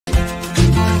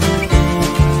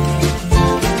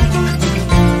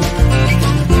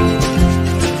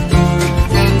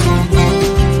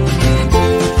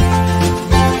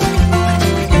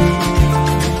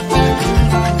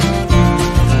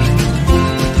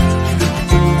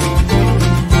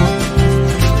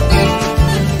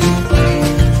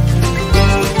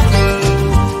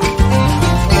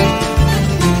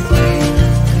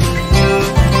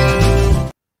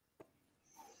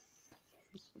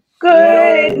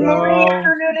morning,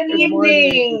 afternoon, and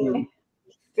evening.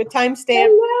 Good timestamp.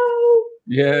 Hello.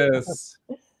 Yes.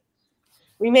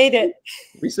 We made it.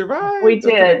 We survived. We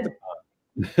did.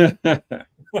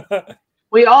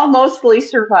 We all mostly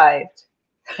survived.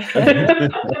 I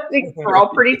think we're all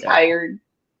pretty tired.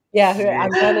 Yeah,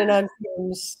 I'm running on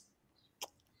fumes.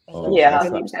 Oh, Yeah,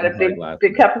 that's had a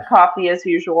big cup of coffee as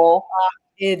usual.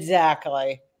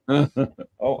 Exactly.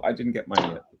 Oh, I didn't get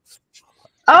mine yet.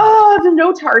 Oh, the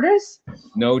no TARDIS?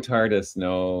 No TARDIS,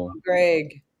 no.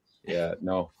 Greg. Yeah,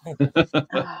 no.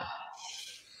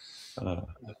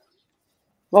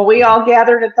 Well, we all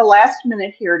gathered at the last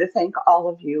minute here to thank all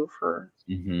of you for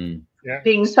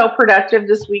being so productive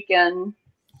this weekend.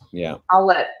 Yeah. I'll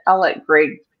let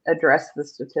Greg address the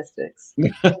statistics.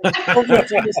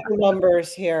 The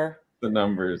numbers here. The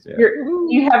numbers, yeah.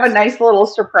 You have a nice little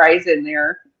surprise in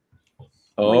there.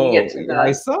 Oh,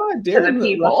 I saw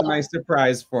Darren left a nice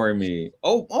surprise for me.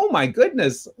 Oh my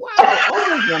goodness. Wow, all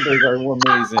those numbers are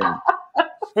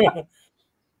amazing.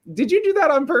 Did you do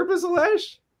that on purpose,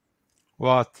 Alesh?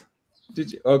 What?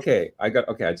 Did you? Okay,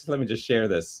 let me just share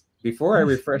this. Before I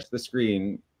refresh the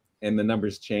screen and the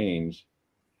numbers change,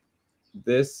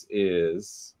 this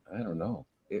is, I don't know.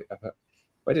 If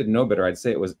I didn't know better, I'd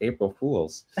say it was April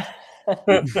Fool's.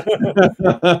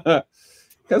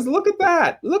 Because look at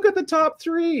that. Look at the top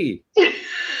three. Oh,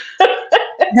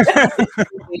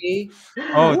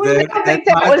 I think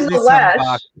that was the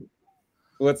last.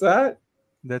 What's that?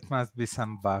 That must be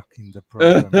some bug in the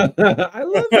program. I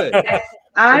love it.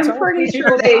 I'm pretty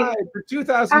sure for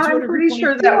 2,000. I'm pretty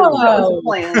sure that was the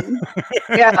plan.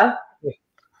 Yeah.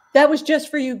 That was just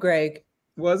for you, Greg.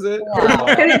 Was it? Wow.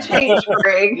 It's gonna change,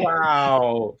 Greg.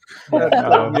 Wow. That's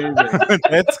amazing.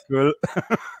 That's cool.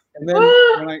 And then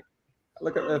when I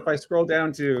look at, if I scroll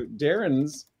down to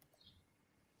Darren's,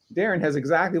 Darren has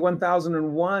exactly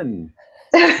 1,001.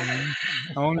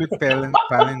 Only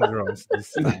palindromes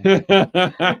this time.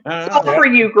 All for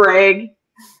you, Greg.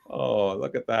 Oh,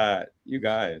 look at that. You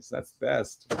guys, that's the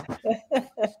best.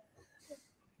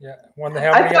 Yeah.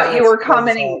 I thought you were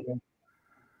commenting.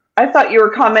 I thought you were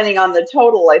commenting on the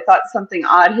total. I thought something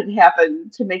odd had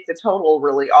happened to make the total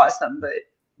really awesome, but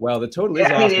well, the total is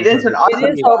awesome. I mean, it is an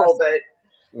awesome total, but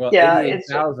well, yeah,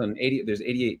 88,000. There's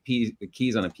 88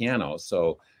 keys on a piano,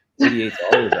 so 88 is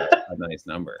always a nice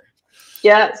number.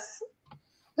 Yes.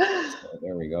 So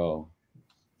there we go.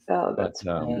 Oh, that's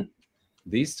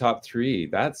these top three,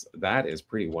 that is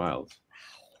pretty wild.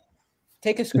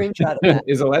 Take a screenshot of that.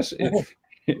 Is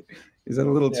that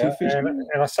a little too fishy? And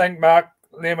I think Mark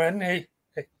Lemon,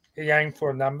 he aimed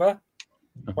for a number,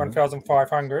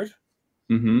 1,500.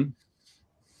 Mm-hmm.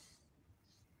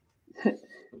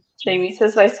 Jamie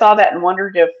says, I saw that and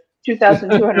wondered if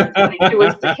 2,222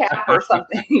 was the cap or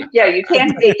something. Yeah, you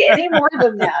can't take any more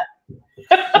than that.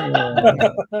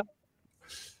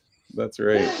 That's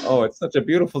right. Oh, it's such a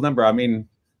beautiful number. I mean,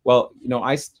 well, you know,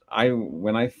 I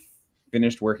when I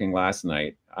finished working last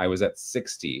night, I was at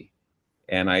 60,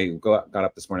 and I got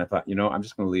up this morning. I thought, you know, I'm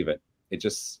just going to leave it. It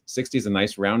just 60 is a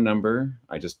nice round number.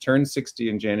 I just turned 60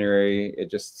 in January. It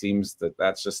just seems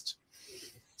that's just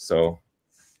so.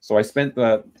 So I spent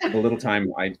the little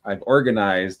time. I've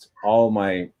organized all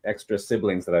my extra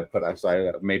siblings that I've put up. So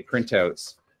I made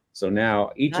printouts. So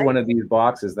now each one of these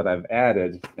boxes that I've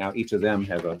added, now each of them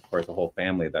has, of course, a whole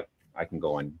family that I can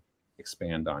go and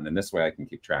expand on. And this way I can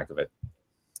keep track of it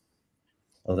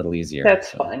a little easier. That's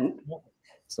fun.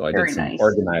 So I did some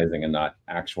organizing and not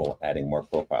actual adding more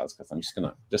profiles, because I'm just going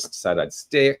to decide I'd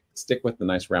stick with the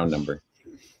nice round number.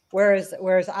 Whereas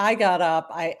I got up,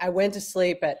 I went to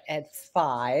sleep at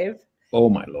 5. Oh,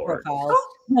 my Lord. Profiles.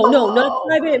 No, not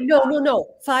 5 a.m.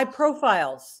 No. 5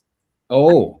 profiles.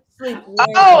 Oh.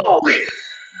 Oh.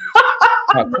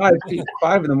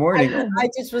 5 in the morning. I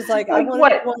just was like, I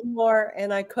wanted one more,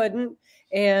 and I couldn't.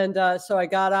 And so I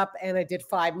got up and I did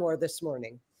 5 more this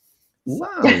morning.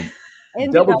 Wow.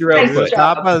 Doubled your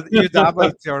output. You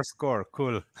doubled your score.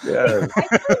 Cool. Yeah. I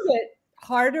find it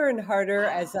harder and harder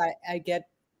as I get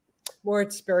more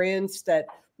experienced at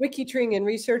WikiTree and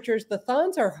researchers. The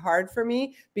thons are hard for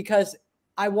me because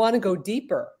I want to go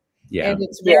deeper. Yeah. And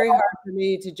it's very hard for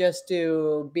me to just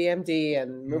do BMD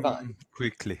and move on.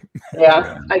 Quickly.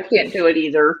 Yeah, I can't do it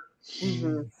either.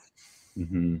 Mm-hmm.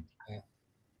 Mm-hmm.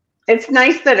 It's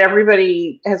nice that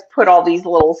everybody has put all these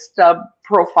little stub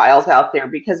profiles out there,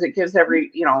 because it gives other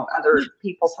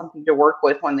people something to work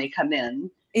with when they come in.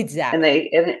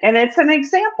 Exactly. And it's an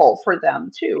example for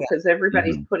them too, because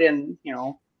everybody's put in,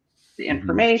 the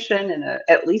information and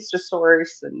at least a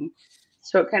source, and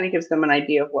so it kind of gives them an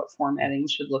idea of what formatting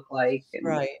should look like. And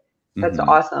right. That's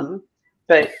awesome.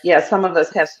 But yeah, some of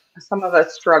us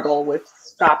struggle with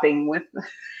stopping with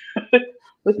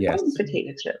with Yes. one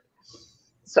potato chip.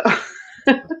 So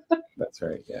That's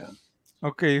right. Yeah.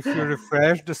 Okay, if you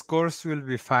refresh, the scores will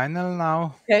be final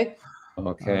now. Okay.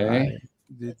 Okay.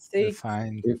 Did Let's see.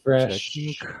 define Refresh.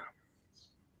 checking.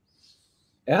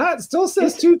 Yeah, it still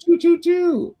says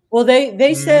 2222. Well,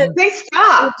 they said they it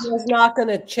stopped. was not going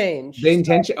to change. They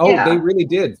intention. Oh, Yeah. they really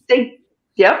did.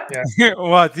 Yep. Yeah.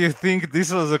 What, you think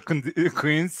this was a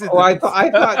coincidence? Oh, I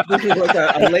thought this was like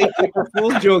a late April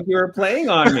Fool's joke you were playing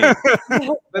on me.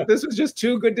 But this was just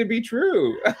too good to be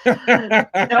true.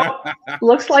 Nope.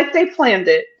 Looks like they planned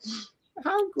it.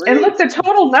 How great! And look, the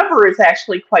total number is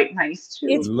actually quite nice too.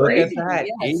 It's Look crazy, at that,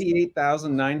 yes.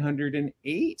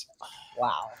 88,908.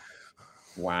 Wow.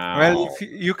 Wow. Well, if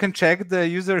you can check the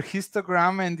user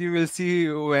histogram and you will see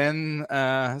when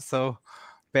so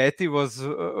Patty was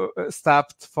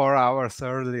stopped 4 hours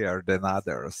earlier than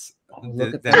others.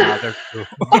 Look at than that. other two.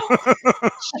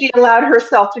 She allowed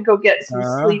herself to go get some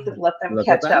sleep and let them Look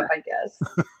at catch up, that. I guess.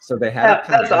 So they had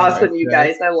That's awesome, you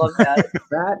guys. I love that.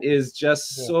 That is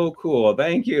just so cool.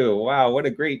 Thank you. Wow, what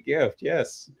a great gift.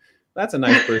 Yes. That's a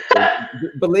nice birthday,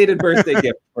 belated birthday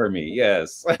gift for me.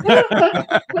 Yes.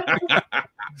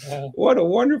 What a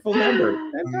wonderful number.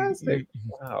 Fantastic.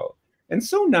 Wow. And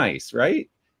so nice, right?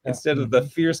 Instead of the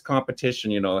fierce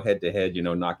competition, head to head,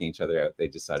 knocking each other out, they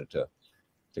decided to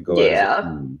go out as a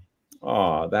team.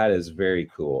 Oh, that is very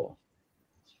cool.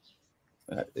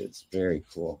 That is very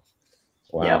cool.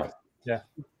 Wow. Yep. Yeah.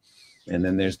 And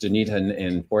then there's Danita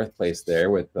in fourth place there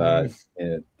with from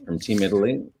Team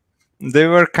Italy. They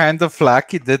were kind of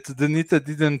lucky that Danita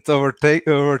didn't overtake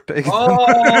Oh,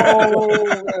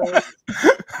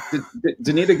 did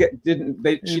Danita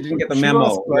she didn't get the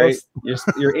memo, right?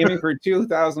 You're aiming for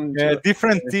 2,000. Yeah,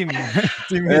 different team.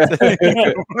 Team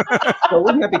So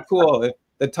wouldn't that be cool if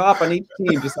the top on each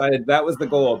team decided that was the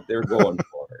goal they were going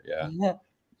for? Yeah.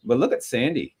 But look at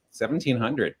Sandy,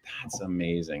 1,700. That's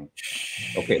amazing.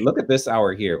 Okay, look at this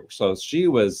hour here. So she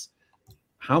was.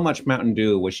 How much Mountain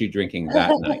Dew was she drinking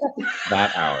that night?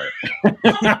 That hour.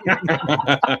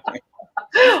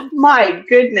 My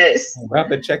goodness. We'll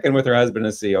have to check in with her husband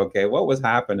and see, okay, what was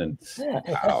happening?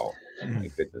 Wow. My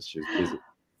goodness, she was busy.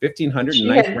 1,500,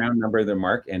 nice round number the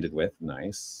Mark ended with.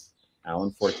 Nice.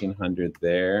 Alan, 1,400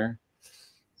 there.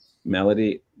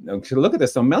 Melody, look at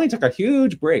this. So Melody took a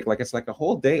huge break, like it's like a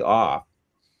whole day off,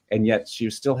 and yet she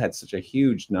still had such a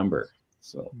huge number.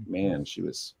 So, man, she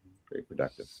was very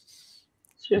productive.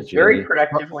 She was very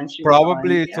productive when she was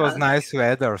probably going, it was nice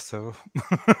weather, so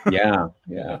yeah.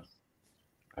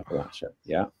 Appalachia,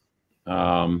 yeah.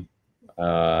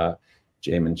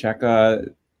 Jay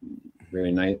Mancheka,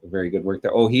 very nice, very good work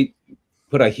there. Oh, he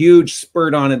put a huge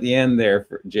spurt on at the end there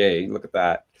for Jay. Look at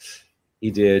that.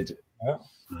 He did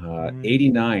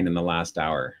 89 in the last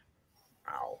hour.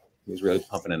 Wow, he was really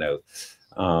pumping it out.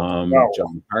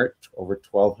 John Hart over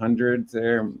 1,200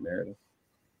 there. Meredith,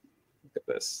 look at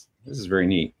this. This is very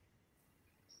neat.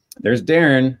 There's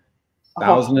Darren,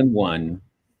 1,001.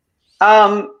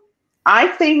 I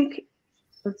think,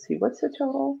 let's see, what's the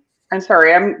total? I'm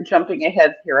sorry, I'm jumping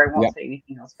ahead here. I won't say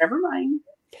anything else. Never mind.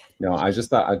 No, I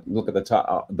just thought I'd look at the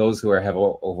top, those who have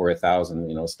over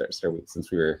 1,000, start with,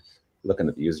 since we were looking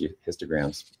at the user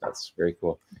histograms. That's very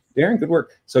cool. Darren, good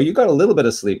work. So you got a little bit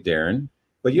of sleep, Darren,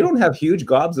 but you don't have huge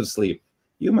gobs of sleep.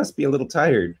 You must be a little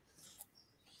tired.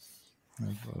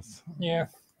 Yeah.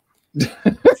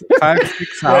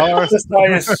 5-6 hours. I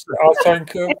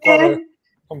think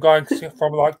I'm going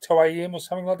from like 2 a.m. or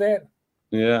something like that.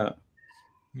 Yeah.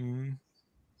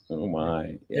 Oh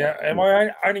my. Yeah. And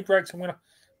my only breaks when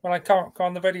I can't go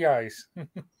on the videos.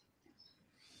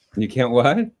 You can't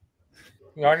what?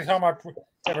 The only time I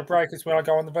have a break is when I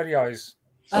go on the videos.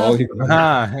 Oh, the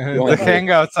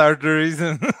hangouts are the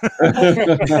reason.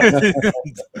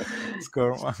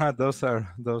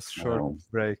 Those short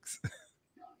breaks.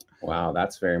 Wow,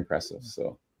 that's very impressive.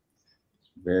 So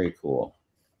very cool.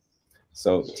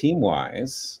 So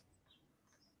team-wise,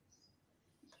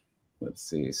 let's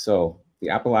see. So the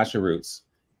Appalachia Roots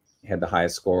had the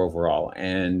highest score overall,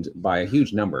 and by a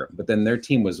huge number. But then their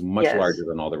team was much larger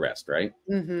than all the rest, right?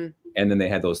 Mm-hmm. And then they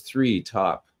had those 3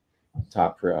 top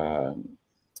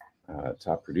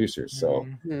producers. So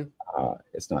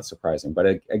it's not surprising. But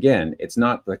again, it's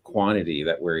not the quantity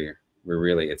that we're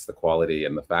really, it's the quality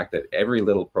and the fact that every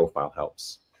little profile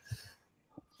helps.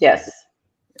 Yes.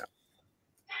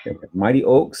 Yeah. Mighty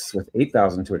Oaks with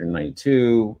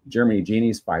 8,292. Germany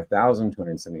Genies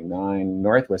 5,279.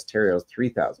 Northwest Terriers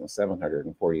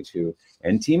 3,742.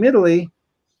 And Team Italy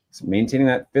is maintaining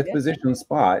that 5th position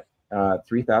spot,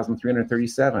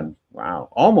 3,337. Wow,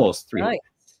 almost 3. Nice.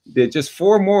 Did just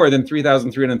 4 more than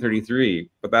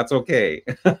 3,333, but that's okay.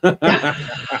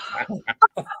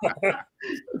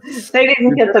 They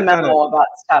didn't get the memo about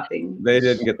stopping. They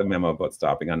didn't get the memo about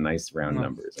stopping on nice round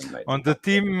numbers. And on the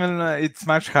team, it's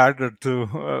much harder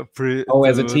to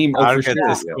as a team, for target sure.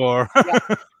 the score.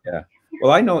 Yeah.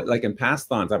 Well, I know, like in past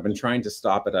thons, I've been trying to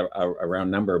stop at a round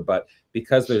number, but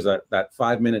because there's that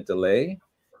 5-minute delay,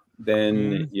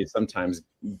 then you sometimes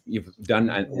you've done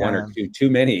one or two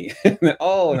too many.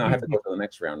 Oh, now I have to go to the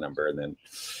next round number and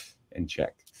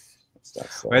check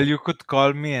stuff. So. Well, you could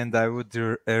call me and I would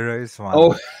erase one.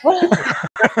 Oh,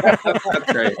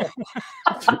 that's right.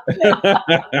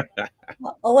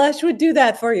 Alesh would do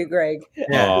that for you, Greg.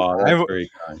 Yeah. Oh, that's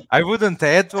very kind. I wouldn't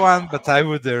add one, but I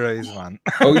would erase one.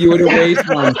 Oh, you would erase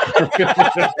one.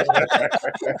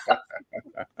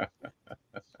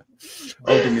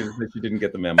 Oh, you didn't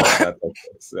get the memo.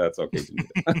 That's okay.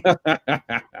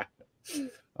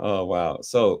 Oh wow.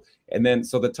 So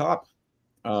the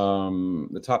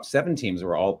top 7 teams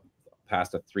were all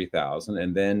past 3,000,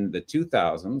 and then the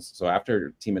 2,000s. So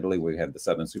after Team Italy, we had the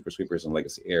Southern Super Sweepers and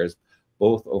Legacy Heirs,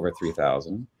 both over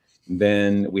 3,000.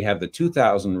 Then we have the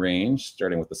 2,000 range,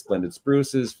 starting with the Splendid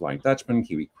Spruces, Flying Dutchman,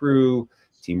 Kiwi Crew,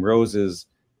 Team Roses,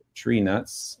 Tree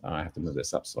Nuts. I have to move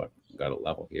this up so I've got a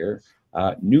level here.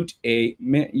 Newt A.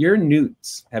 Man, your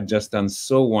Newts have just done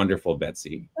so wonderful,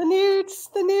 Betsy. The Newts.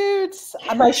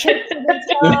 My shirt.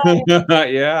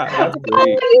 Yeah, that's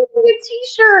great. Oh, a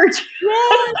t-shirt. Yes,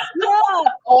 yeah.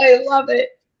 Oh, I love it.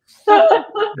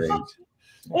 Great.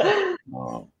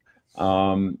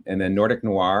 And then Nordic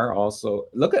Noir also.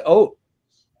 Look at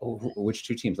which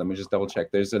 2 teams? Let me just double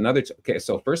check. There's another. Okay,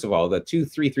 so first of all, the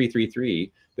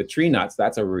 23333, the Tree Nuts.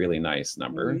 That's a really nice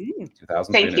number.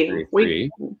 2,033.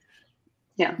 Thank you.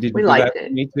 We liked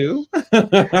it. Me too.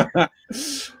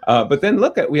 But then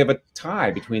we have a tie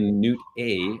between Newt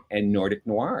A and Nordic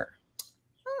Noir.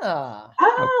 Ah.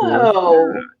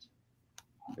 Oh.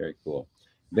 Very cool.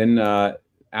 Then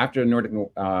after Nordic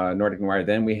Noir,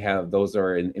 then we have those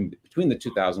are in between the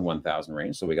 2,000 1,000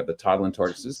 range. So we got the Toddlin'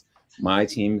 Tortoises, my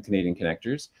team, Canadian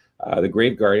Connectors, the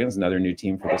Grave Guardians, another new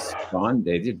team for this Thon.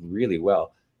 They did really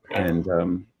well. And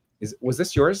was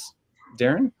this yours,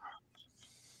 Darren?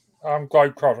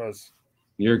 Globetrotters.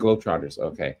 You're Globetrotters,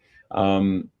 okay.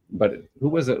 But who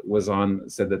was it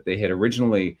said that they had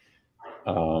originally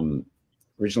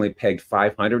pegged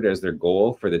 500 as their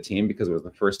goal for the team because it was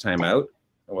the first time out.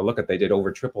 Well, look they did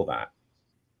over triple that.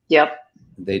 Yep.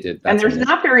 They did. And there's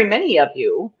not very many of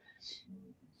you.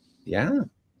 Yeah.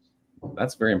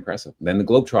 That's very impressive. Then the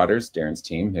Globetrotters, Darren's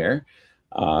team here,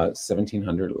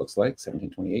 1,700 it looks like,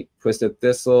 1,728. Twisted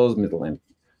Thistles, Midland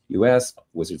US,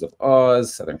 Wizards of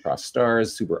Oz, Southern Cross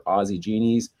Stars, Super Aussie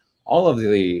Genies. All of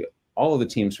the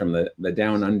teams from the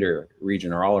down under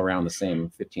region are all around the same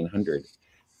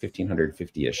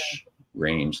 1,550-ish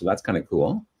range. So that's kind of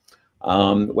cool.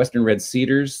 Western Red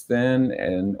Cedars then,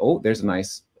 and there's a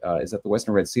nice, is that the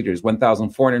Western Red Cedars,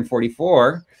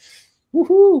 1,444.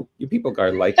 Woohoo! You people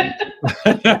are liking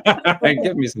and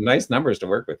give me some nice numbers to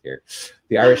work with here.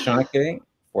 The Irish Shawnee,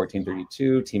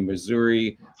 1432, Team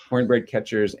Missouri, Hornbread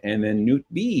Catchers, and then Newt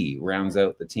B rounds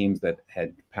out the teams that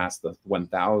had passed the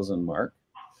 1,000 mark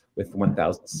with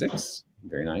 1,006.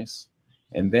 Very nice.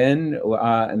 And then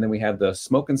we have the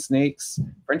Smoking Snakes,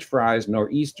 French Fries,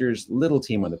 Nor'easters, Little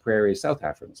Team on the Prairie, South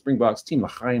African Springboks, Team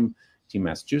L'Chaim, Team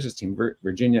Massachusetts, Team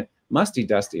Virginia, Musty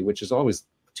Dusty, which is always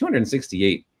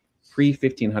 268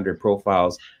 pre-1,500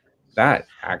 profiles. That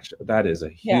is a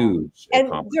huge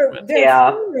accomplishment. There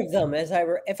are 4 of them,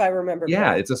 if I remember.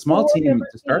 Yeah, it's a small team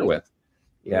to start with.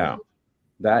 Yeah,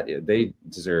 that they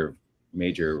deserve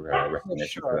major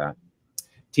recognition for that.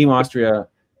 Team Austria,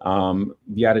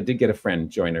 Beata did get a friend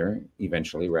joiner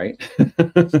eventually, right?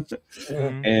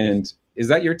 And is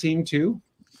that your team too,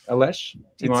 Alesh? Team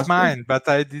It's Austria? mine, but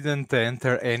I didn't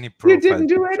enter any profile. You didn't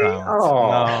do any? Oh.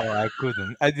 No, I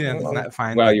couldn't. I didn't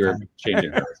find. Well, you were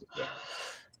changing.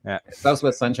 Yeah.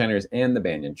 Southwest Sunshiners and the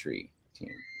Banyan Tree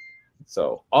team.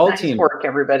 So all nice teams work,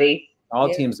 everybody.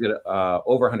 All teams get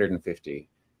over 150.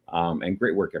 And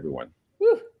great work, everyone.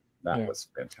 Whew. That was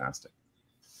fantastic.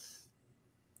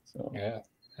 So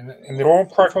and they're all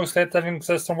profiles that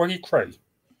exist on WikiTree.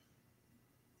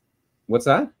 What's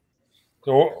that?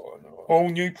 They're all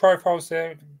new profiles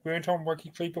that weren't on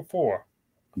WikiTree before.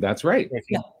 That's right.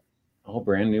 Yeah. All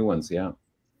brand new ones. Yeah.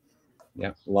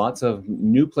 Yeah. Lots of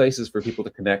new places for people to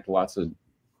connect. Lots of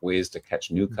ways to catch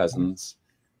new cousins.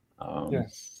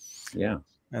 Yeah.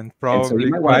 And probably so you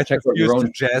might want to check out your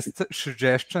own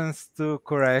suggestions to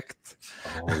correct.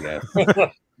 Oh, yes.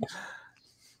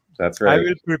 That's I right.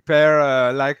 will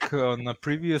prepare, like on a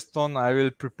previous ton, I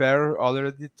will prepare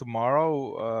already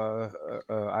tomorrow.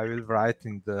 I will write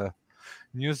in the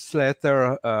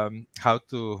newsletter how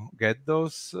to get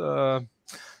those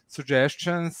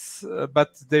suggestions,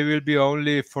 but they will be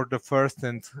only for the first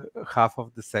and half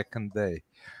of the second day,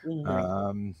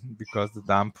 because the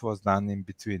dump was done in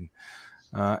between.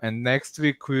 And next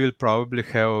week we will probably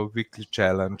have a weekly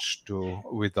challenge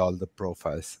with all the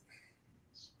profiles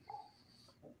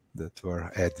that were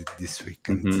added this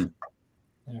weekend.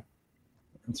 Yeah.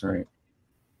 That's right.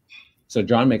 So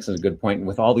John makes a good point.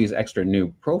 With all these extra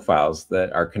new profiles,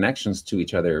 that our connections to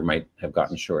each other might have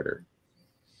gotten shorter.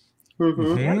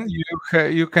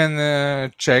 You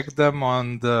can check them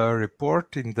on the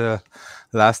report in the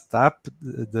last tab,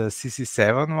 the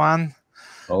CC7 one.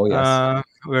 Oh, yes.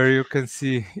 Where you can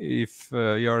see if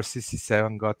your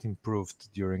CC7 got improved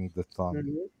during the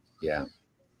ton. Yeah.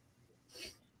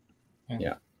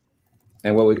 Yeah.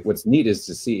 And what's neat is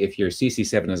to see if your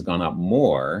CC7 has gone up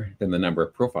more than the number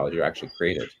of profiles you actually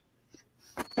created.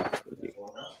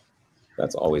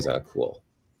 That's always a cool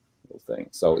thing.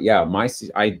 So yeah,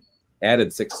 I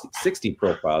added 60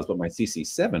 profiles, but my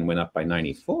CC7 went up by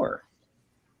 94.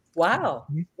 Wow.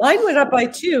 Mine went up by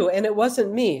 2 and it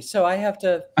wasn't me. So I have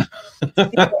to.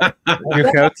 You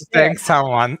have to thank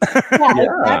someone.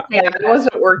 Yeah, I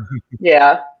wasn't working.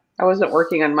 Yeah, I wasn't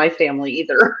working on my family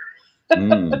either.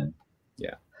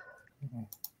 Yeah.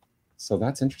 So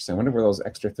that's interesting. I wonder where those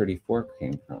extra 34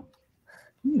 came from.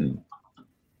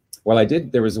 Well,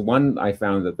 there was one I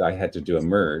found that I had to do a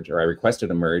merge, or I requested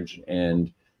a merge,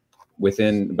 and by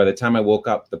the time I woke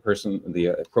up, the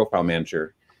profile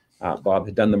manager, Bob,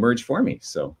 had done the merge for me.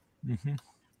 So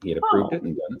he had approved it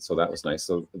and done it. So that was nice.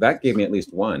 So that gave me at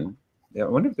least one. Yeah, I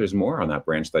wonder if there's more on that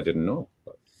branch that I didn't know.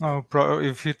 No,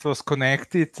 if it was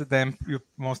connected, then you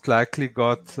most likely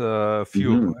got a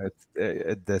few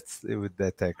with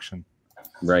that action.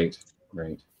 Right.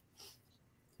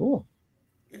 Cool.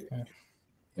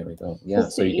 There we go. Yeah.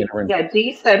 So you can.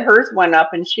 Dee said hers went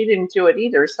up and she didn't do it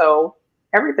either. So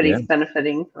everybody's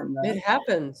benefiting from the It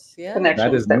happens. Yeah.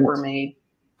 connections that were made.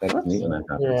 That's neat when that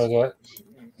happens. Yeah,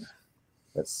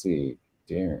 Let's see,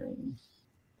 Darren.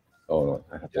 Oh,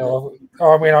 I have to.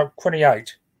 I mean, I'm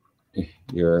 28.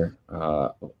 You're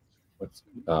what's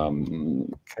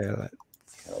Kellett.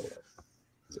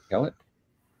 Is it Kellett?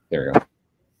 There we go.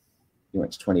 You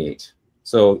went to 28.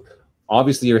 So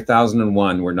obviously you're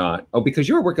 1,001. We're not. Oh, because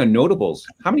you were working on notables.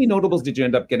 How many notables did you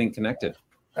end up getting connected?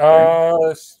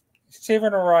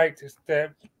 7 or 8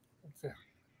 that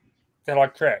I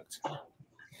tracked.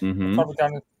 Probably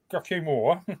done a few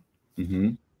more.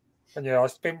 But yeah, I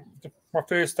spent my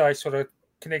first day sort of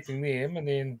connecting them, and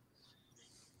then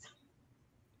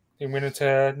went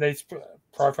into these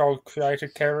profile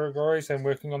created categories and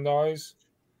working on those.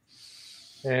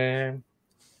 And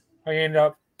I ended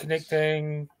up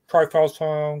connecting profiles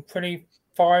from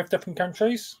 25 different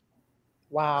countries.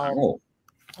 Wow. Oh.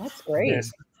 That's great.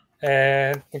 Yes.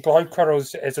 And the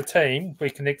Globetrotters as a team,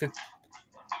 we connected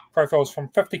profiles from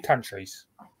 50 countries.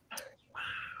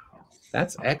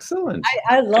 That's excellent.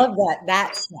 I love that.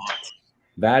 That's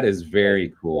That is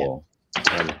very cool.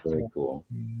 That is very cool.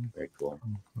 Very cool.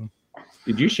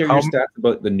 Did you share your stats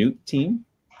about the Newt team,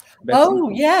 Betsy? Oh,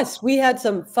 yes. We had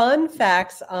some fun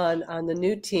facts on the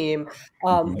new team.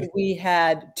 We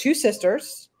had 2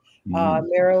 sisters,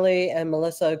 Marilee and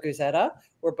Melissa Guzetta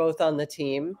were both on the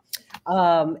team.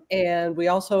 And we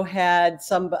also had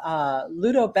some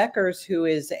Ludo Beckers, who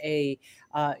is a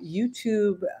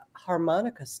YouTube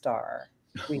harmonica star.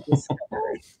 We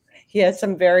discovered. He has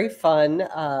some very fun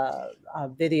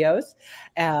videos,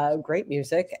 great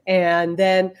music. And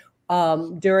then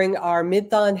during our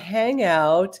mid-thon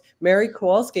hangout, Mary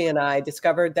Kowalski and I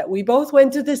discovered that we both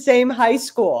went to the same high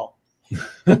school.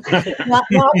 not at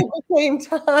the same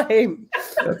time.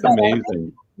 That's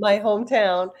amazing. My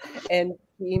hometown. And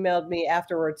he emailed me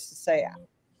afterwards to say,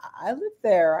 I lived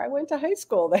there. I went to high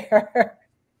school there.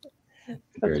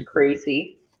 That's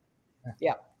crazy.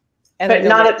 Yeah. But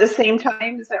not at the same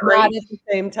time, is that right? Not at the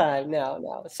same time,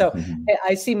 no. So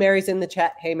I see Mary's in the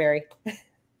chat. Hey, Mary.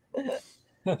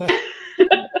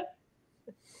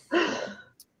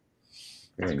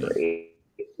 Very great.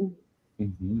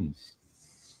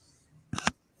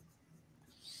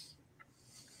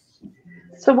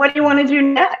 So what do you want to do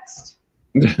next?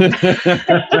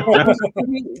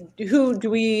 Do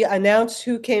we announce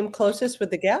who came closest with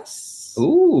the guests?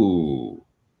 Ooh.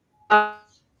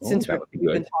 Since we've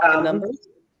been talking numbers.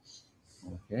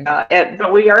 Okay.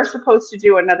 But we are supposed to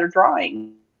do another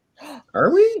drawing.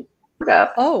 Are we?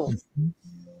 Oh.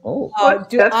 Oh.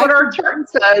 That's what our chart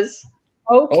says.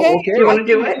 Okay. Do you want to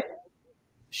do it?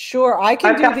 Sure, I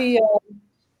can I've do got the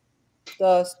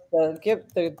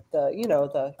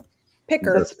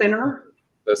picker. the spinner.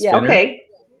 The Yeah. spinner? Okay.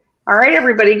 All right,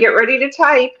 everybody, get ready to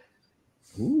type.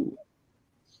 Ooh.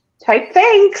 Type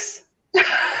thanks. Okay.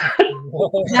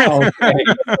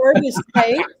 The word is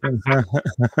tape.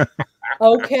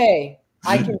 Okay,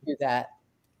 I can do that.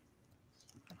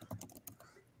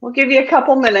 We'll give you a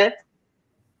couple minutes.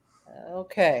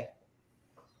 Okay.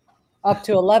 Up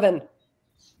to 11.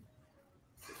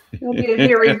 It'll be a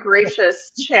very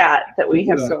gracious chat that we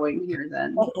have going here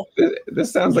then.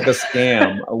 This sounds like a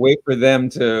scam. A way for them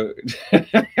to.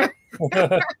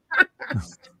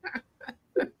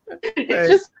 It's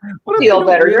just feel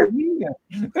better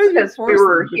because we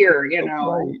were here, you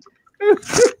know.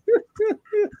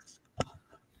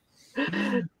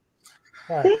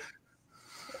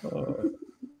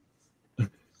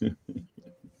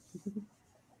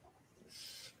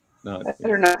 Not I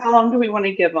don't know. How long do we want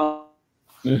to give them?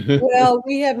 Well,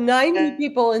 we have 90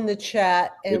 people in the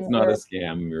chat, and it's not a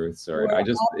scam, Ruth. Sorry, we're it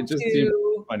just seems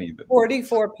funny.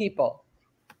 44 people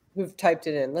who've typed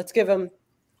it in. Let's give them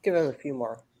a few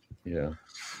more. Yeah.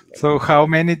 So how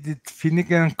many did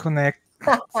Finnegan connect?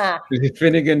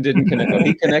 Finnegan didn't connect.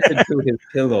 He connected to his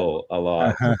pillow a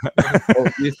lot. Oh,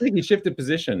 you think he shifted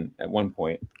position at one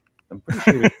point? I'm pretty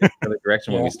sure we went the other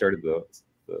direction when we started the.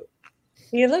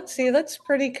 He looks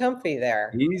pretty comfy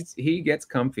there. He gets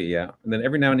comfy, yeah. And then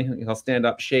every now and then he'll stand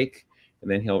up, shake,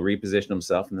 and then he'll reposition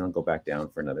himself, and then he'll go back down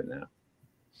for another nap.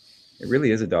 It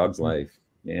really is a dog's life,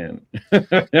 man.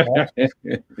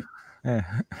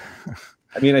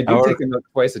 I mean, I do take him out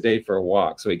twice a day for a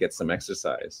walk, so he gets some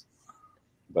exercise.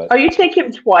 But oh, you take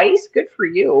him twice? Good for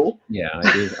you. yeah, I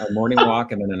do a morning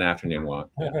walk and then an afternoon walk.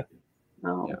 Yeah.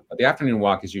 Oh. Yeah. But the afternoon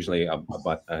walk is usually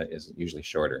is usually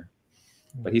shorter.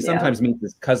 But he sometimes meets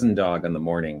his cousin dog in the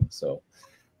morning. So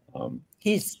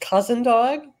he's cousin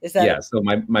dog? Is that? Yeah. So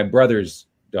my brother's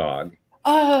dog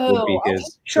would be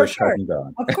his first cousin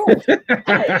dog. Of course.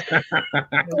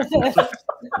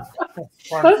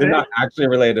 They're not actually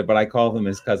related, but I call him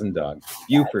his cousin dog.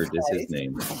 Buford is his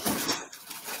name.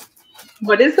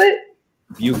 What is it?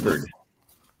 Buford.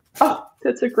 Oh,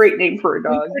 that's a great name for a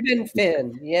dog. Buford and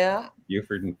Finn, yeah.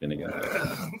 Buford and Finnegan.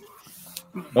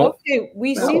 Oh. Okay,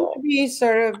 we seem to be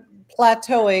sort of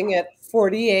plateauing at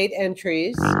 48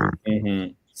 entries.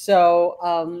 Mm-hmm. So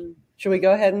should we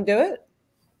go ahead and do it?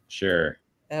 Sure.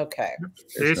 Okay.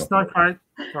 There's Snowflake,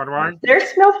 by the way. There's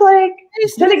Snowflake.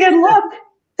 Finnegan, look.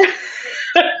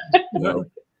 No.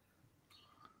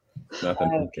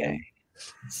 Nothing. Okay.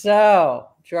 So,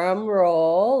 drum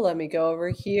roll. Let me go over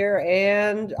here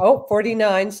and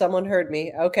 49. Someone heard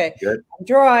me. Okay. Good. I'm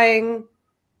drawing.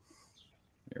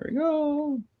 There we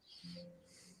go.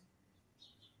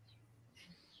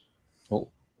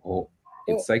 Oh.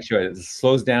 It psychs you out. It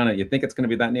slows down and you think it's going to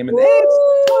be that name. And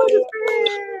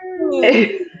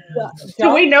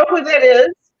do we know who that is?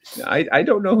 I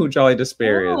don't know who Jolly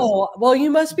Despair is. Oh, well, you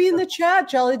must be in the chat,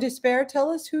 Jolly Despair. Tell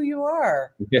us who you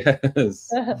are. Yes.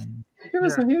 Give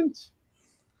us a hint.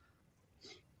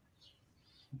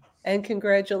 And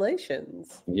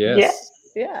congratulations.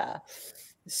 Yes. Yeah.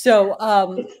 So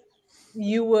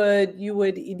you would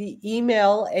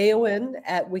email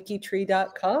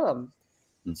aowen@wikitree.com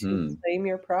to claim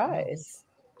your prize.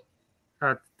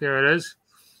 There it is.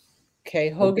 Okay,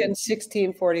 Hogan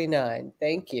 1649.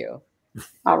 Thank you.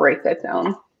 I'll write that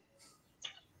down.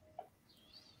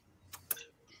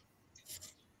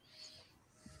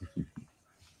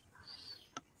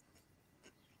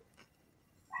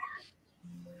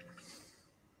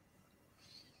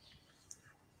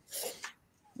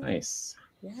 Nice.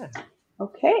 Yeah.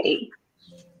 Okay.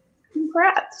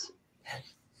 Congrats.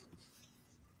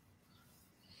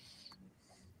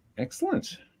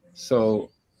 Excellent. So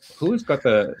who's got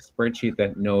the spreadsheet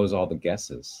that knows all the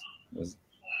guesses? It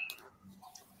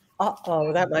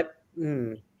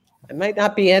might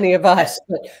not be any of us.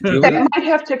 But that might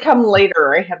have to come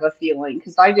later, I have a feeling,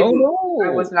 because I didn't.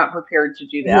 I was not prepared to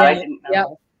do that. Yeah. I didn't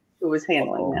know who was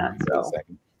handling that. So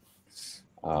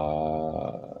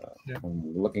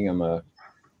I'm looking on the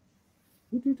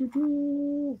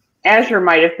Azure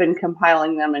might have been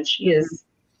compiling them, and she is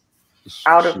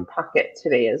out of pocket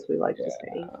today, as we like to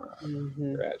say.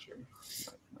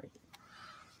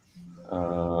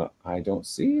 I don't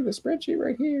see the spreadsheet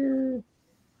right here.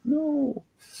 No.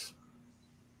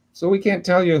 So we can't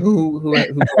tell you who I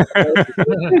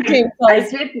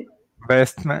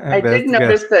did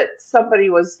notice that somebody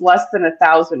was less than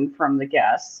 1,000 from the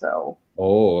guess. So.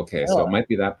 Oh, okay. So it might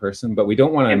be that person, but we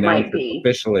don't want to announce it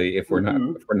officially if we're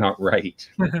not right.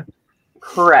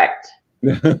 Correct.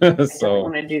 So I don't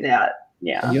want to do that.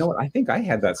 Yeah. And you know what? I think I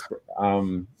had that.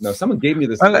 No, someone gave me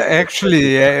this. Well,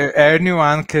 actually,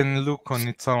 anyone can look on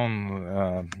its own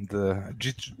the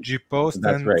G post.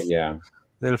 That's and right. Yeah.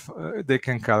 they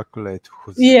can calculate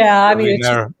who's Yeah, I mean,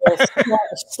 winner. it's just a little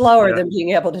slower than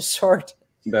being able to sort.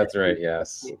 That's right.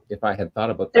 Yes. If I had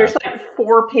thought about that. There's like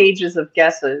 4 pages of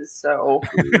guesses, so.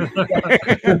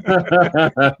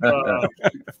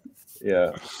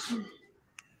 Yeah.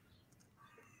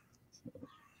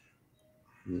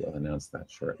 We'll announce that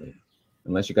shortly.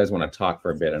 Unless you guys want to talk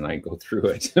for a bit and I go through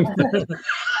it. Good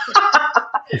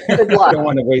I luck. don't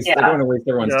want to waste. I don't want to waste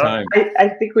everyone's time. I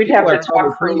think we'd have to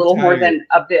talk for a little more than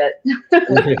a bit.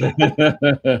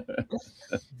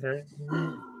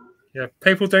 Yeah,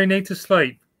 people don't need to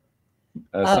sleep.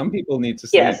 Some people need to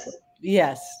sleep.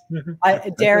 Yes.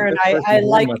 Darren, I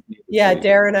like. Yeah,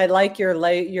 Darren, I like your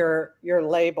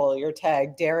label, your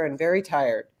tag. Darren, very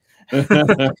tired.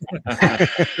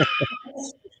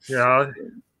 Yeah.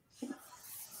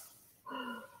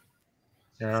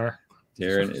 Yeah.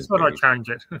 Darren is. What I change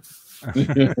it.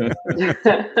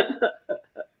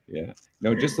 Yeah.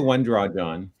 No, just the one draw,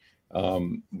 John.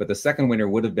 But the second winner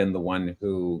would have been the one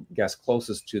who guessed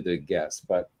closest to the guess.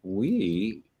 But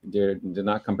we did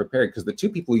not come prepared because the 2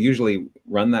 people who usually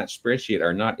run that spreadsheet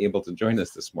are not able to join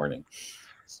us this morning.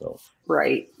 So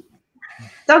right.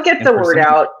 They'll get the word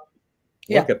out.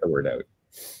 We'll get the word out.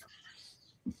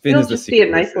 Finn It'll is the just be a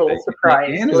nice little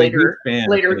surprise later.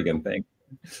 Later again, thank.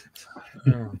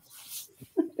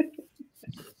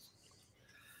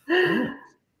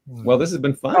 Well, this has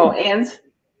been fun. Oh, and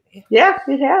yeah,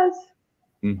 it has.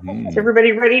 Mm-hmm. Is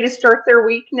everybody ready to start their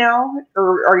week now,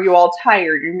 or are you all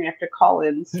tired? You're gonna have to call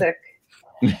in sick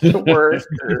to work.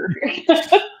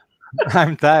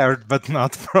 I'm tired, but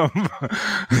not from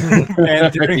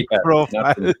entering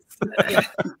profiles.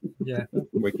 Yeah.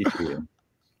 WikiTree.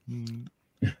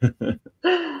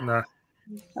 No.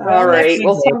 All right.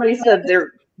 Well, somebody said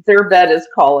their bed is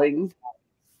calling,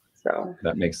 so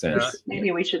that makes sense.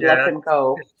 Maybe we should let them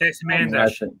go. That's Amanda.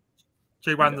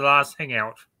 She won the last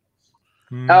hangout.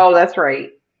 Oh, that's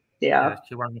right. Yeah.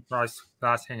 She won the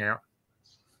last hangout.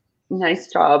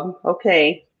 Nice job.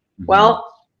 Okay. Well,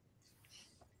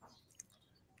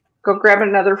 go grab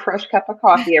another fresh cup of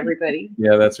coffee, everybody.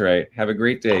 Yeah, that's right. Have a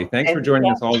great day. Thanks for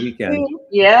joining us all weekend.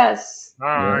 Yes.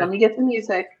 Bye. Let me get the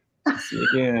music. See you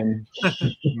again.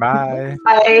 Bye.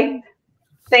 Bye.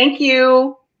 Thank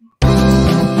you.